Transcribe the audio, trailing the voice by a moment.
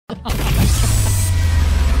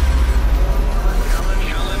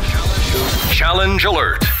Challenge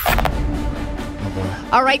alert.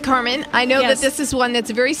 All right, Carmen, I know that this is one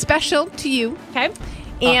that's very special to you. Okay.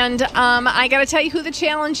 And I got to tell you who the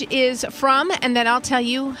challenge is from, and then I'll tell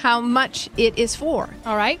you how much it is for.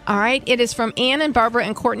 All right. All right. It is from Ann and Barbara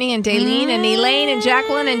and Courtney and Daylene and Elaine and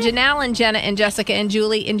Jacqueline and Janelle and Jenna and Jessica and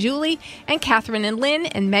Julie and Catherine and Lynn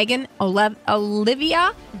and Megan,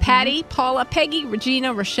 Olivia, Patty, Paula, Peggy,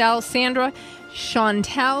 Regina, Rochelle, Sandra,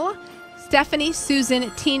 Chantel, Stephanie,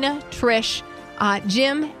 Susan, Tina, Trish,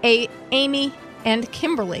 Jim, Amy, and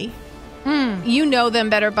Kimberly. You know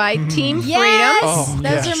them better by Team Freedom. Oh,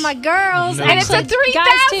 Those are my girls. And it's a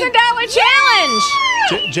 $3,000 challenge.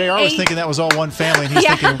 JR was thinking that was all one family, and he's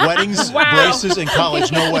thinking weddings, braces, and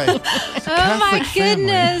college. No way. Oh, my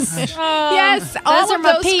goodness. Yes, all of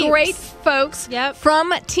those great folks Yep.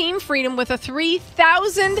 from Team Freedom with a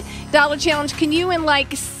 $3,000 challenge. Can you, in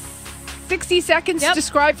like 60 seconds,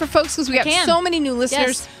 describe for folks, because we have so many new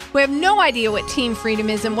listeners who have no idea what Team Freedom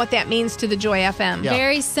is and what that means to the Joy FM. Yeah.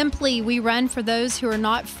 Very simply, we run for those who are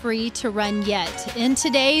not free to run yet. In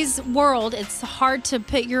today's world, it's hard to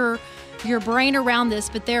put your brain around this,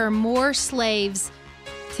 but there are more slaves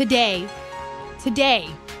today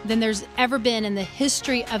than there's ever been in the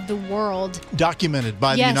history of the world. Documented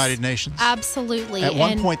by the United Nations. Absolutely. At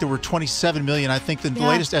one point, there were 27 million. I think the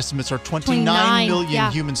latest estimates are 29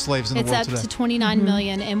 million human slaves in the world today. It's up to 29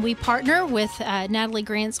 million. And we partner with Natalie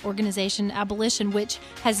Grant's organization, Abolition, which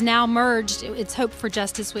has now merged. It's Hope for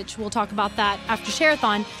Justice, which we'll talk about that after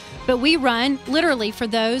Sharathon. But we run literally for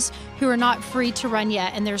those who are not free to run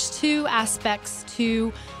yet. And there's two aspects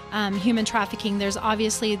to human trafficking. There's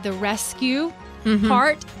obviously the rescue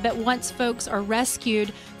part, but once folks are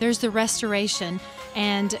rescued, there's the restoration,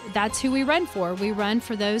 and that's who we run for. We run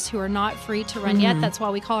for those who are not free to run yet. That's why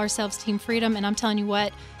we call ourselves Team Freedom, and I'm telling you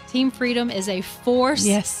what, Team Freedom is a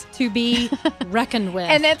force to be reckoned with.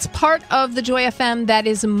 And that's part of the Joy FM that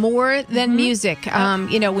is more than music.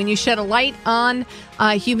 You know, when you shed a light on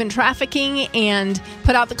human trafficking and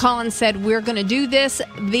put out the call and said, we're going to do this,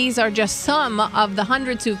 these are just some of the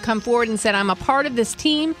hundreds who've come forward and said, I'm a part of this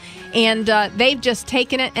team. And they've just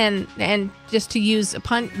taken it and just to use a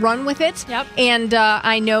punt, run with it. Yep. And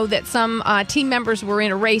I know that some team members were in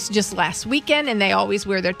a race just last weekend, and they always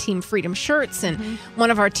wear their Team Freedom shirts. And one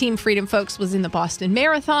of our Team Freedom folks was in the Boston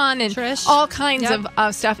Marathon and Trish. all kinds of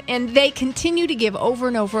stuff. And they continue to give over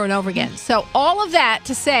and over and over again. So all of that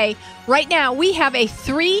to say, right now we have a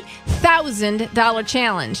 $3,000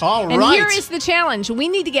 challenge. All right. And here is the challenge. We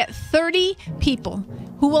need to get 30 people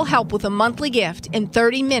who will help with a monthly gift in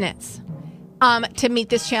 30 minutes to meet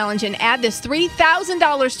this challenge and add this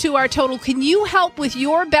 $3,000 to our total. Can you help with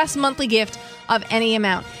your best monthly gift of any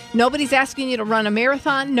amount? Nobody's asking you to run a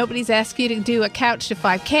marathon. Nobody's asking you to do a couch to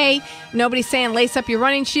 5K. Nobody's saying lace up your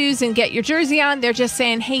running shoes and get your jersey on. They're just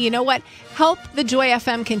saying, hey, you know what? Help the Joy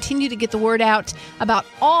FM continue to get the word out about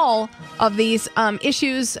all of these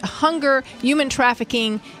issues, hunger, human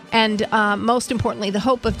trafficking, and most importantly, the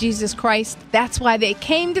hope of Jesus Christ. That's why they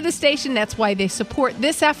came to the station. That's why they support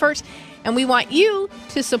this effort. And we want you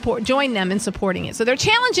to join them in supporting it. So they're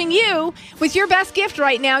challenging you with your best gift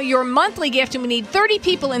right now, your monthly gift. And we need 30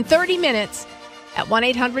 people in 30 minutes at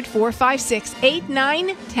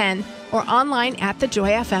 1-800-456-8910 or online at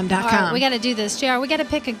thejoyfm.com. All right, we got to do this. JR, we got to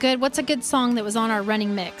pick what's a good song that was on our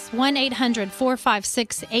running mix?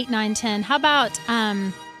 1-800-456-8910. How about,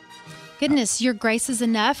 goodness, Your Grace is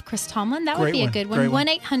Enough, Chris Tomlin? That would be a good one.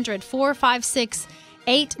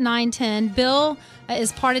 1-800-456-8910. Bill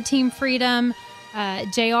is part of Team Freedom.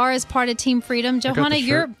 JR is part of Team Freedom. Johanna,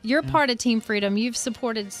 you're part of Team Freedom. You've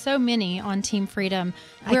supported so many on Team Freedom.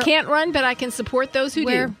 I can't run, but I can support those who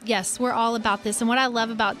do. Yes, we're all about this. And what I love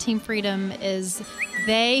about Team Freedom is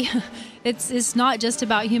it's not just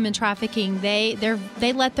about human trafficking. They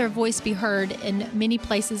let their voice be heard in many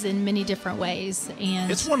places in many different ways.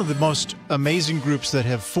 And it's one of the most amazing groups that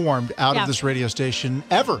have formed out of this radio station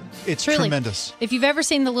ever. It's truly tremendous. If you've ever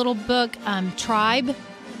seen the little book Tribe,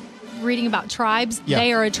 reading about tribes,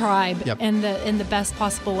 they are a tribe in the best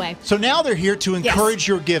possible way. So now they're here to encourage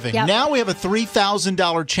your giving. Now we have a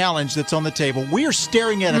 $3,000 challenge that's on the table. We are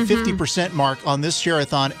staring at a 50% mark on this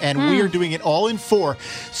Sharathon, and we are doing it all in 4.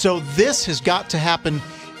 So this has got to happen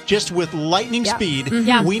just with lightning speed.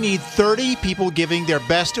 We need 30 people giving their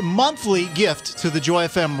best monthly gift to the Joy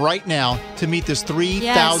FM right now to meet this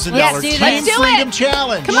 $3,000 Team Freedom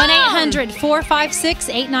Challenge.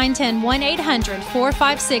 1-800-456-8910.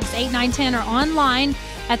 1-800-456-8910 or online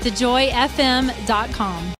at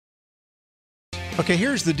thejoyfm.com. Okay,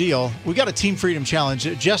 here's the deal. We got a Team Freedom Challenge.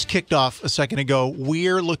 It just kicked off a second ago.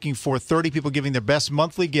 We're looking for 30 people giving their best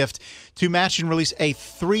monthly gift to match and release a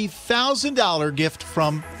 $3,000 gift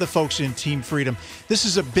from the folks in Team Freedom. This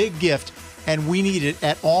is a big gift, and we need it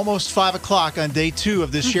at almost 5 o'clock on day 2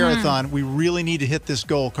 of this Sharathon. We really need to hit this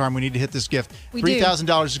goal, Carm. We need to hit this gift.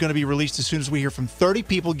 $3,000 is going to be released as soon as we hear from 30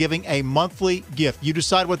 people giving a monthly gift. You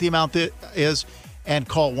decide what the amount is and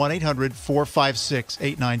call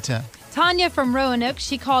 1-800-456-8910. Tanya from Roanoke,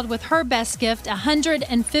 she called with her best gift,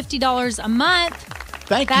 $150 a month.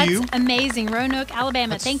 Thank you. That's amazing. Roanoke,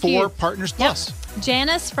 Alabama. That's Thank 4 you. partners plus. Yep.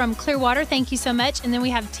 Janice from Clearwater, thank you so much. And then we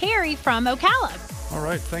have Terry from Ocala. All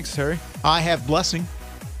right. Thanks, Terry. I have Blessing.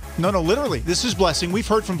 No, literally. This is Blessing. We've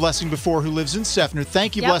heard from Blessing before, who lives in Seffner.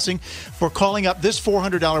 Thank you, Blessing, for calling up. This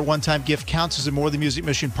 $400 one-time gift counts as a More Than Music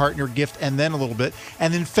Mission partner gift, and then a little bit.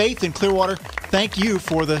 And then Faith in Clearwater, thank you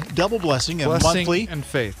for the double blessing, a monthly. And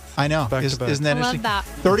Faith. I know. Back to back. Isn't that interesting? Love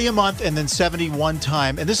that. 30 a month and then 70 one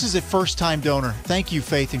time. And this is a first-time donor. Thank you,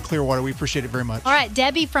 Faith in Clearwater. We appreciate it very much. All right,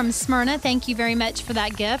 Debbie from Smyrna, thank you very much for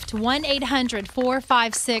that gift.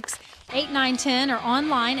 1-800-456-8910 or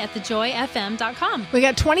online at thejoyfm.com. We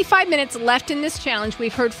got 25 minutes left in this challenge.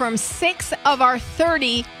 We've heard from 6 of our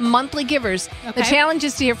 30 monthly givers. Okay. The challenge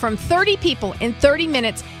is to hear from 30 people in 30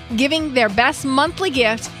 minutes giving their best monthly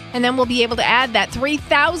gift, and then we'll be able to add that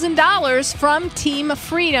 $3,000 from Team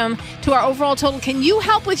Freedom to our overall total. Can you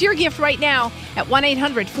help with your gift right now at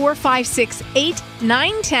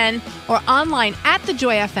 1-800-456-8910 or online at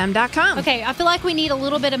thejoyfm.com? Okay, I feel like we need a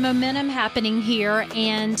little bit of momentum happening here,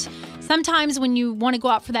 and sometimes when you want to go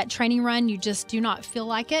out for that training run, you just do not feel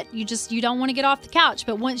like it. You don't want to get off the couch.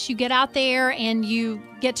 But once you get out there and you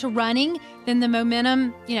get to running, then the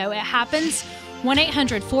momentum, it happens.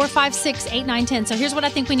 1-800-456-8910. So here's what I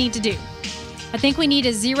think we need to do. I think we need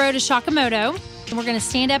a 0 to Shakamoto. And we're going to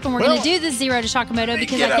stand up and we're going to do the 0 to Shakamoto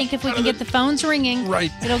because I think if we can get the phones ringing,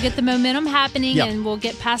 it'll get the momentum happening, and we'll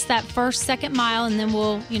get past that second mile, and then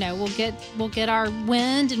we'll get our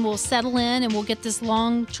wind and we'll settle in and we'll get this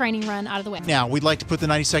long training run out of the way. Now, we'd like to put the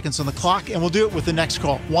 90 seconds on the clock, and we'll do it with the next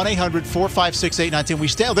call. 1-800-456-8910. We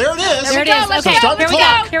stay. There it is. There it is. Let's Okay, go. here we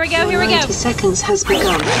go. Here we go. Here we go. 90 seconds has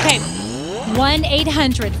begun. Okay.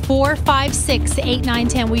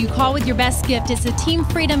 1-800-456-8910. Will you call with your best gift? It's a Team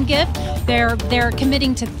Freedom gift. They're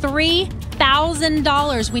committing to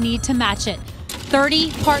 $3,000. We need to match it.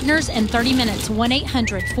 30 partners in 30 minutes.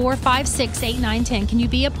 1-800-456-8910. Can you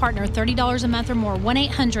be a partner? $30 a month or more.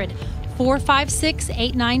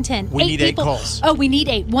 1-800-456-8910. We need 8 calls. Oh, we need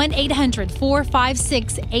 8.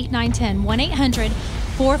 1-800-456-8910.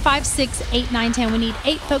 1-800-456-8910. We need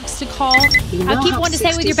 8 folks to call. I keep wanting to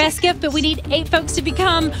say with your best gift, but we need 8 folks to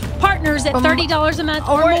become partners at $30 a month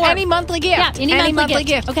or more. Any monthly gift. Yeah, any monthly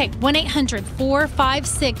gift. Okay,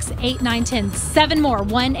 1-800-456-8910. 7 more.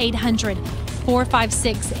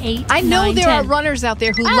 1-800-456-8910. I know there are runners out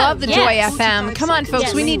there who love the Joy FM. Come on, folks.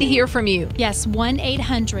 Yes. We need to hear from you. Yes,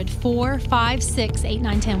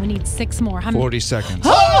 1-800-456-8910. We need 6 more. 40 seconds.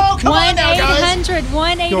 Oh, come on now, guys.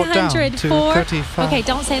 1-800-4. Okay,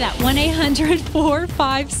 don't say that.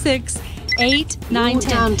 1-800-456-8910.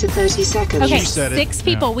 Down to 30 seconds. Okay, You said it. 6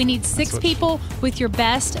 people. Yeah. We need 6 people with your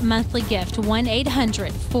best monthly gift.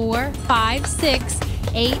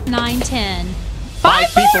 1-800-456-8910. 5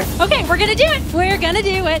 people. Okay, we're gonna do it. We're gonna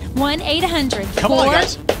do it.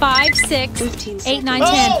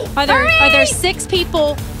 1-800-456-8910. Oh, Are there 6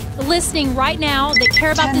 people listening right now that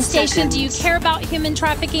care about 10 the station? seconds. Do you care about human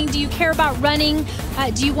trafficking? Do you care about running?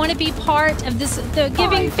 Do you want to be part of the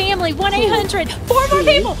giving family? 1-800. 4 more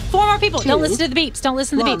people. 4 more people. Don't listen to the beeps. Don't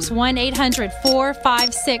listen to the beeps.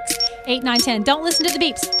 1-800-456-8910. Don't listen to the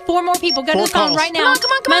beeps. 4 more people. Go to 4 the phone calls. right now.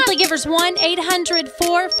 Come on. Monthly givers.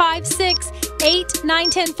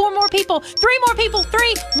 1-800-456-8910. 4 more people. 3 more people.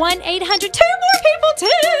 3. 1-800. 2 more people. 2.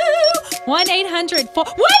 1-800. 4.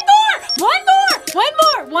 1 more. 1 more. 1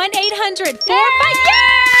 more. 1-800-456.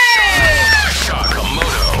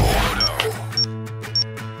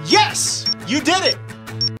 Yes, you did it.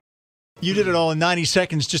 You did it all in 90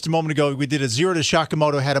 seconds. Just a moment ago, we did a 0 to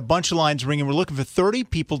Shakamoto, had a bunch of lines ringing. We're looking for 30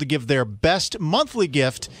 people to give their best monthly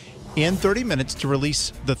gift in 30 minutes to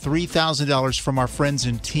release the $3,000 from our friends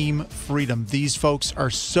in Team Freedom. These folks are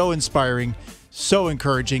so inspiring, so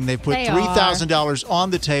encouraging. They put $3,000 on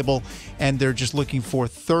the table, and they're just looking for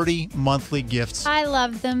 30 monthly gifts. I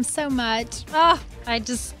love them so much. I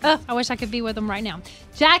wish I could be with them right now.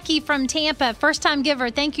 Jackie from Tampa, first-time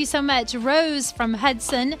giver. Thank you so much. Rose from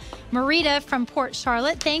Hudson. Marita from Port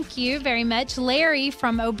Charlotte. Thank you very much. Larry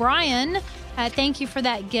from O'Brien. Thank you for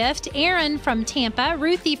that gift. Aaron from Tampa.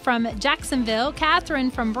 Ruthie from Jacksonville.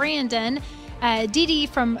 Catherine from Brandon. Dee Dee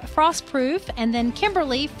from Frostproof, and then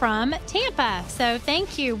Kimberly from Tampa. So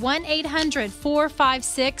thank you.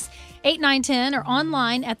 1-800-456-8910 or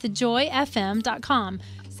online at thejoyfm.com.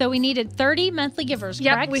 So we needed 30 monthly givers,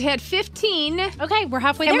 correct? Yep, we had 15. Okay, we're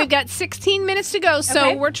halfway there. And we've got 16 minutes to go,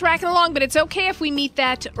 so we're tracking along, but it's okay if we meet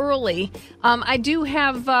that early. I do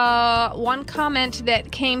have one comment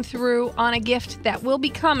that came through on a gift that will be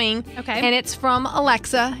coming. Okay. And it's from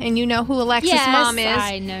Alexa, and you know who Alexa's mom is.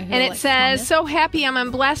 I know who And Alexa's it says, mom is. so happy I'm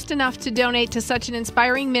blessed enough to donate to such an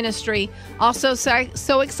inspiring ministry. Also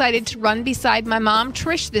so excited to run beside my mom,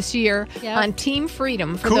 Trish, this year on Team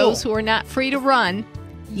Freedom for those who are not free to run.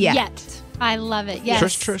 Yet. I love it. Yes.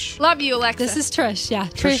 Trish. Love you, Alexa. This is Trish. Yeah.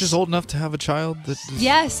 Trish is old enough to have a child.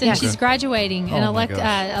 Yes, and she's graduating. And Oh my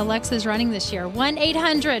gosh. Alexa's running this year.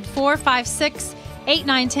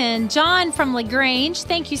 1-800-456-8910. John from LaGrange,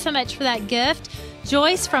 thank you so much for that gift.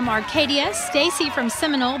 Joyce from Arcadia, Stacy from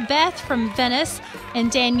Seminole, Beth from Venice, and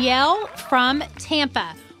Danielle from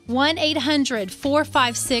Tampa.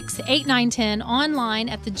 1-800-456-8910, online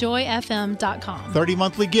at thejoyfm.com. 30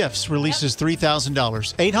 monthly gifts releases $3,000.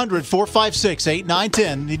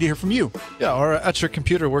 800-456-8910. Need to hear from you. Yeah, or at your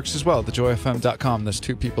computer works as well. TheJoyFM.com. There's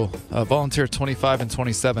two people. Volunteer 25 and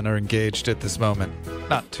 27 are engaged at this moment.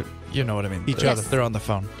 Not two. You know what I mean. Each other. They're on the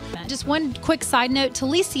phone. Just one quick side note,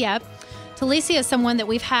 Talicia is someone that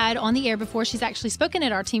we've had on the air before. She's actually spoken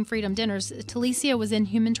at our Team Freedom dinners. Talicia was in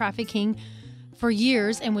human trafficking for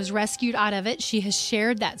years and was rescued out of it. She has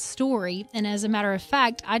shared that story. And as a matter of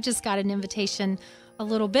fact, I just got an invitation a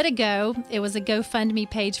little bit ago. It was a GoFundMe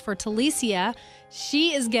page for Talicia.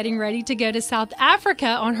 She is getting ready to go to South Africa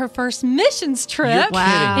on her first missions trip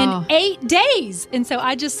You're in 8 days. And so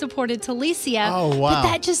I just supported Talicia. Oh, wow. But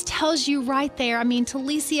that just tells you right there. I mean,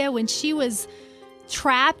 Talicia, when she was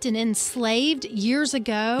trapped and enslaved years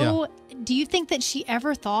ago, do you think that she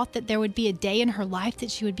ever thought that there would be a day in her life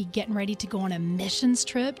that she would be getting ready to go on a missions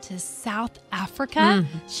trip to South Africa?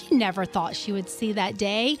 She never thought she would see that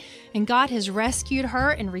day. And God has rescued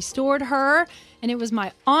her and restored her. And it was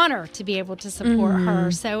my honor to be able to support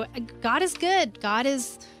her. So God is good. God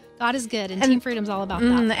is good, and Team Freedom's all about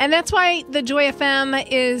that. And that's why the Joy FM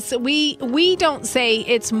is, we don't say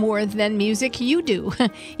it's more than music. You do.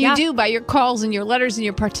 You do by your calls and your letters and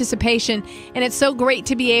your participation. And it's so great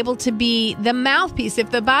to be able to be the mouthpiece.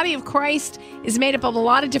 If the body of Christ is made up of a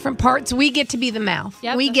lot of different parts, we get to be the mouth.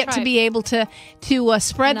 Yep, we get to be able to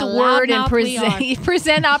spread the word and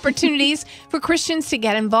present opportunities for Christians to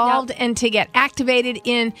get involved and to get activated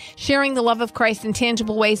in sharing the love of Christ in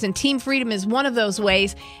tangible ways. And Team Freedom is one of those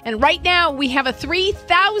ways. And right now, we have a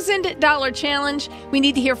 $3,000 challenge. We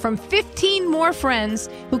need to hear from 15 more friends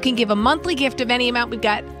who can give a monthly gift of any amount. We've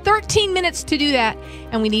got 13 minutes to do that,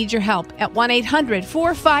 and we need your help at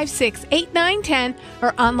 1-800-456-8910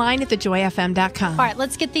 or online at thejoyfm.com. All right,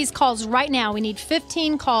 let's get these calls right now. We need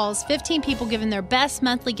 15 calls, 15 people giving their best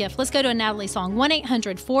monthly gift. Let's go to a Natalie song,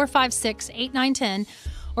 1-800-456-8910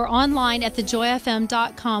 or online at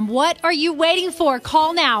thejoyfm.com. What are you waiting for?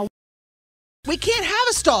 Call now. We can't have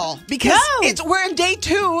a stall because we're in day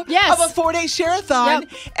 2 of a 4-day Sharathon.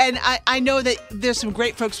 And I know that there's some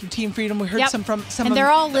great folks from Team Freedom. We heard some from some and of they're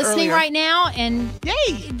them all listening earlier. right now. And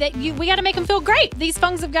we got to make them feel great. These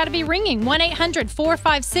phones have got to be ringing.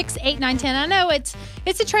 1-800-456-8910. I know it's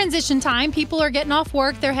a transition time. People are getting off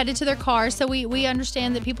work. They're headed to their cars. So we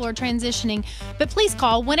understand that people are transitioning. But please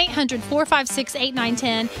call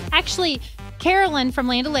 1-800-456-8910. Actually, Carolyn from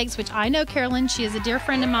Land O'Lakes, which I know Carolyn. She is a dear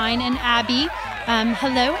friend of mine, and Abby.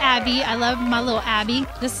 Hello, Abby. I love my little Abby.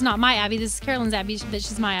 This is not my Abby. This is Carolyn's Abby, but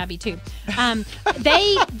she's my Abby too.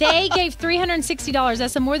 They gave $360.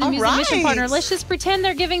 That's a More Than Music mission partner. Let's just pretend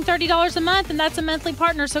they're giving $30 a month, and that's a monthly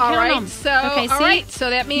partner. So count them.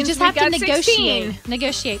 So that means you just have to got 16.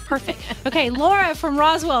 Negotiate. Perfect. Okay, Laura from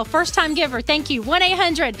Roswell, first time giver. Thank you.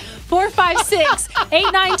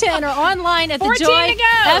 1-800-456-8910 or online at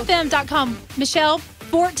thejoyfm.com. Michelle,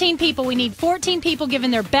 14 people. We need 14 people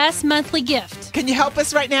giving their best monthly gift. Can you help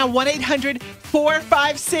us right now?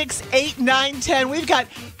 1-800-456-8910. We've got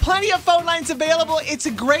plenty of phone lines available. It's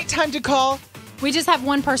a great time to call. We just have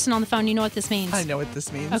one person on the phone. You know what this means. I know what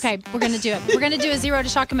this means. Okay, we're going to do it. We're going to do a Zero to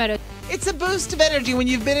Shakamoto. It's a boost of energy. When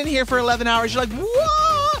you've been in here for 11 hours, you're like, whoa!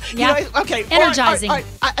 Yeah. You know, okay. Energizing. All right.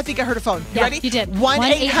 I think I heard a phone. You ready? You did.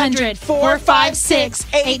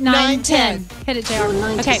 1-800-456-8910. Hit it, JR. Your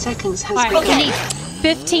 90 Okay. seconds has All right, begun. we need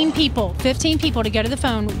 15 people to go to the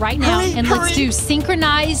phone right now and let's do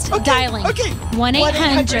synchronized dialing. Okay.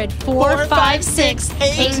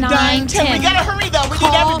 1-800-456-8910. We gotta hurry though. We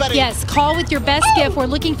need everybody. Yes, call with your best gift. We're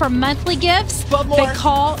looking for monthly gifts. 12 more. But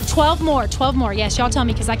call 12 more. 12 more. Yes, y'all tell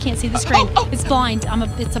me because I can't see the screen. It's blind.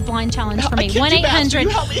 It's a blind challenge for me. 1-800.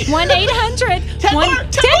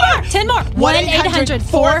 1-800. 10 more.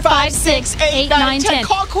 1-800-456-8910.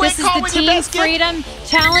 Call quick. This is the Team Freedom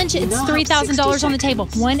Challenge. It's $3,000 on the table.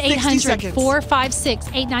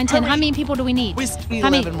 1-800-456-8910. How many people do we need? We need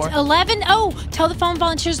 11 more. 11? Oh, tell the phone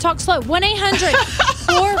volunteers to talk slow.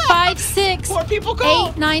 1-800-456-8910. 4 people call.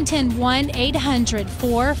 8910.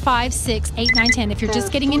 1-800-456-8910. If you're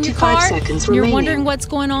just getting in your car, you're wondering what's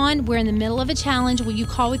going on, we're in the middle of a challenge. Will you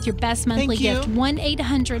call with your best monthly gift?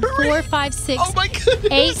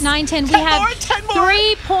 1-800-456-8910. We have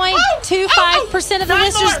 3.25% of the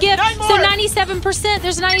listeners give, so 97%.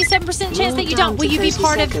 There's a 97% chance that you don't. Will you be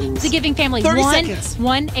part of the giving family?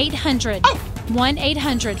 1-800.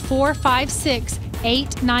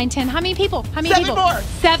 1-800-456-8910. How many people? How many people?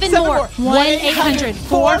 Seven more.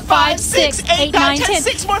 1-800-456-8910.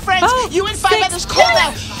 6 more friends. You and 5 others. Call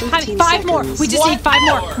now. 5 more. We just need 5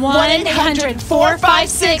 more.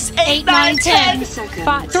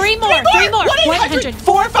 1-800-456-8910. 3 more.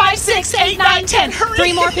 1-800-456-8910.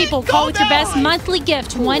 3 more people. Call with your best monthly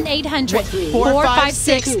gift.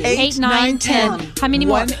 1-800-456-8910. How many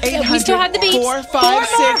more? We still have the beats. 4, 5,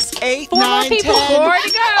 6, 8, 4 more 9, people. 10. 4 to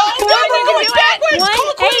go. 4 to go.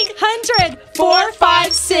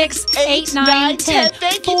 1-800-456-8910.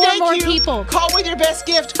 Thank you. 4 more people. Call with your best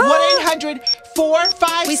gift.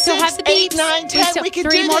 1-800-456-8910. We still have the beats. We can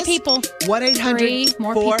 3 do more this. people.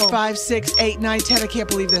 1-800-456-8910. I can't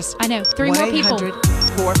believe this. I know. 3 more people.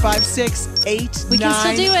 1-800-456-8910. We can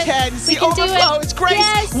still do it. See, overflow. It's Grace.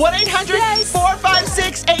 Yes.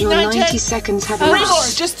 1-800-456-8910. Your 90 seconds have 3 more.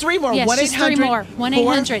 elapsed. Just 3 more. Yes, just 3 more.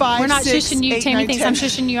 1-800. We're not shushing you. Tammy thinks I'm 1-800-456-8910.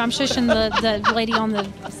 shushing you. I'm shushing the lady on the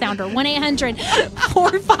sounder.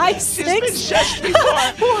 1-800-456.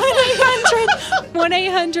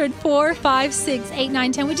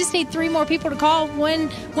 1-800-456-8910. We just need 3 more people to call.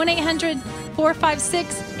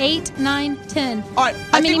 1-800-456-8910. All right,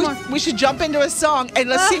 I think we should jump into a song and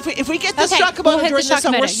let's see if we get the shock about during the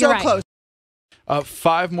song. We're so close.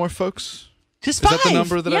 5 more folks. Just 5. Is that the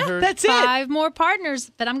number that I heard? That's it. 5 more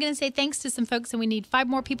partners. But I'm going to say thanks to some folks, and we need 5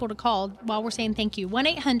 more people to call while we're saying thank you.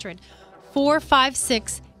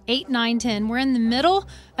 1-800-456-8910. We're in the middle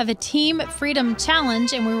of a Team Freedom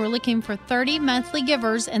Challenge, and we were looking for 30 monthly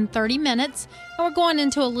givers in 30 minutes. And we're going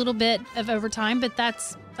into a little bit of overtime, but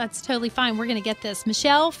that's totally fine. We're going to get this.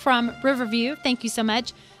 Michelle from Riverview, thank you so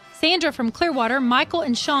much. Sandra from Clearwater. Michael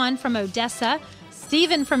and Sean from Odessa.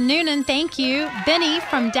 Stephen from Noonan, thank you. Benny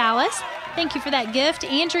from Dallas, thank you for that gift.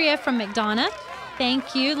 Andrea from McDonough,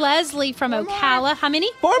 thank you. Leslie from Ocala. How many?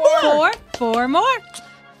 4 more. 4 more.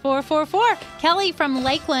 4. Kelly from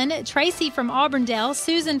Lakeland. Tracy from Auburndale.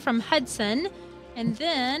 Susan from Hudson. And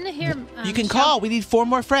then here. You can call. We need 4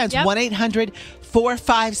 more friends.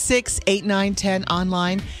 1-800-456-8910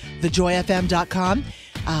 online, thejoyfm.com.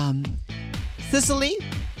 Cicely,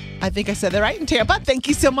 I think I said that right, in Tampa. Thank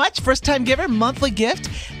you so much. First time giver, monthly gift.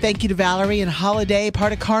 Thank you to Valerie and Holiday,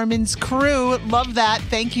 part of Carmen's crew. Love that.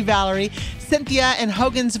 Thank you, Valerie. Cynthia in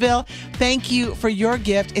Hogansville, thank you for your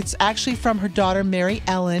gift. It's actually from her daughter, Mary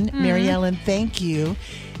Ellen. Mary Ellen, thank you.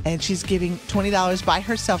 And she's giving $20 by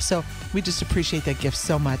herself, so we just appreciate that gift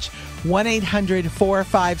so much.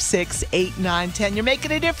 1-800-456-8910. You're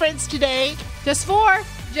making a difference today. Just 4.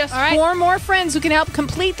 Just 4 more friends who can help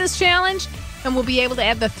complete this challenge. And we'll be able to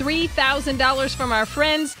add the $3,000 from our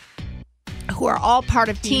friends who are all part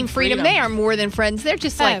of Team Freedom. They are more than friends. They're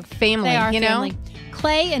just like family, they are family. Know?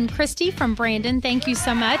 Clay and Christy from Brandon, thank you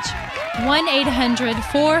so much.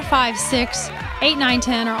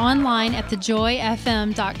 1-800-456-8910 or online at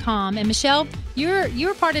thejoyfm.com. And Michelle, you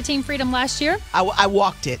were part of Team Freedom last year. I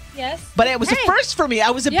walked it. Yes. But it was a first for me. I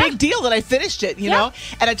was a big deal that I finished it, you know?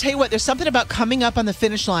 And I tell you what, there's something about coming up on the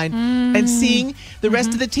finish line and seeing the rest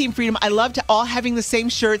of the Team Freedom. I love to all having the same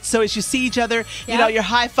shirts. So as you see each other, you know, you're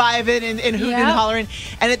high-fiving and hooting and hollering.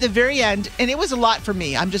 And at the very end, and it was a lot for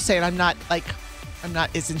me. I'm just saying I'm not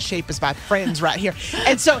as in shape as my friends right here.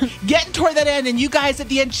 And so getting toward that end and you guys at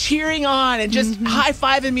the end cheering on and just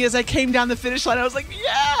high-fiving me as I came down the finish line. I was like,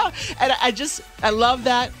 yeah. And I love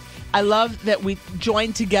that. I love that we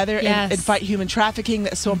joined together and fight human trafficking.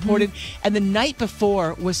 That's so important. And the night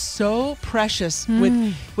before was so precious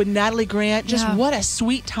with Natalie Grant. Just what a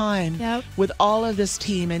sweet time with all of this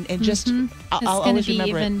team. And just, I'll always remember it. It's going to be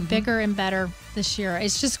even bigger and better this year.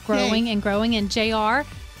 It's just growing and growing. And JR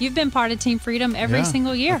You've been part of Team Freedom every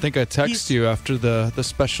single year. I think I text you after the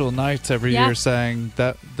special nights every year saying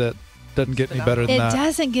that doesn't get any better than that. It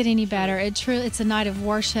doesn't get any better. It's a night of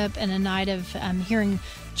worship and a night of hearing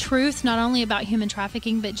truth, not only about human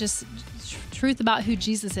trafficking, but just truth about who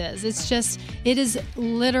Jesus is. It is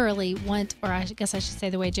literally or I guess I should say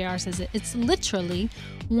the way JR says it, it's literally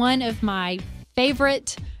one of my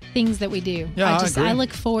favorite things that we do. Yeah, I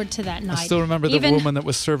look forward to that night. I still remember the woman that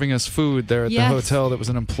was serving us food there at the hotel that was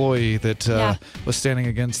an employee that was standing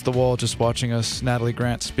against the wall just watching us, Natalie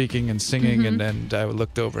Grant speaking and singing, and I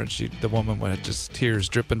looked over and the woman had just tears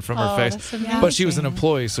dripping from her face. But she was an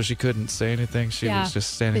employee, so she couldn't say anything. She was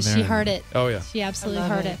just standing there. She heard it. Oh, yeah. She absolutely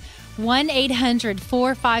heard it.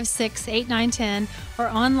 1-800-456-8910 or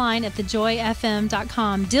online at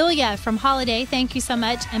thejoyfm.com. Delia from Holiday, thank you so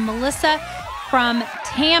much. And Melissa from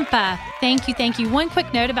Tampa, thank you. One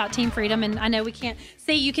quick note about Team Freedom, and I know we can't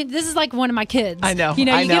see, you can, this is like one of my kids. I know. You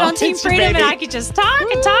get on Team Freedom and I could just talk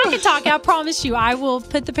and talk and talk. I promise you, I will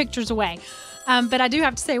put the pictures away. But I do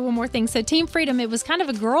have to say one more thing. So Team Freedom, it was kind of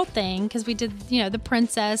a girl thing because we did, the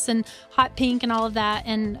princess and hot pink and all of that.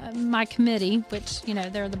 And my committee, which,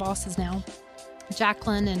 they're the bosses now,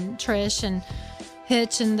 Jacqueline and Trish and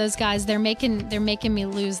Hitch and those guys, they're making me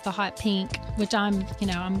lose the hot pink, which I'm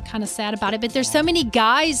kind of sad about it. But there's so many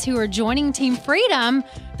guys who are joining Team Freedom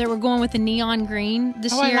that we're going with the neon green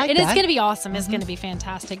this year. Like and it's going to be awesome. It's going to be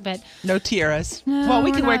fantastic. But no tiaras. No, well,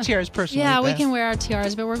 we can wear tiaras personally. Yeah, we can wear our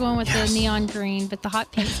tiaras, but we're going with the neon green. But the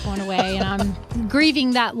hot pink's going away, and I'm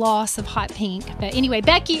grieving that loss of hot pink. But anyway,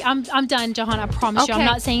 Becky, I'm done, Johanna. I promise you, I'm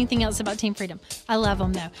not saying anything else about Team Freedom. I love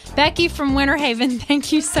them though. Becky from Winter Haven,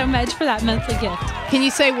 thank you so much for that monthly gift. Can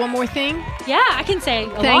you say one more thing? Yeah, I can say a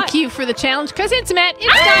lot. Thank you for the challenge because it's met. It's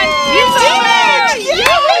done.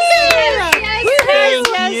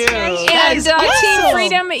 Yes. And Team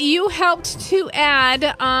Freedom, you helped to add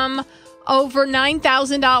over $9,000 to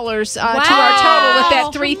our total with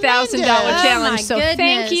that $3,000 challenge. So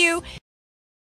thank you.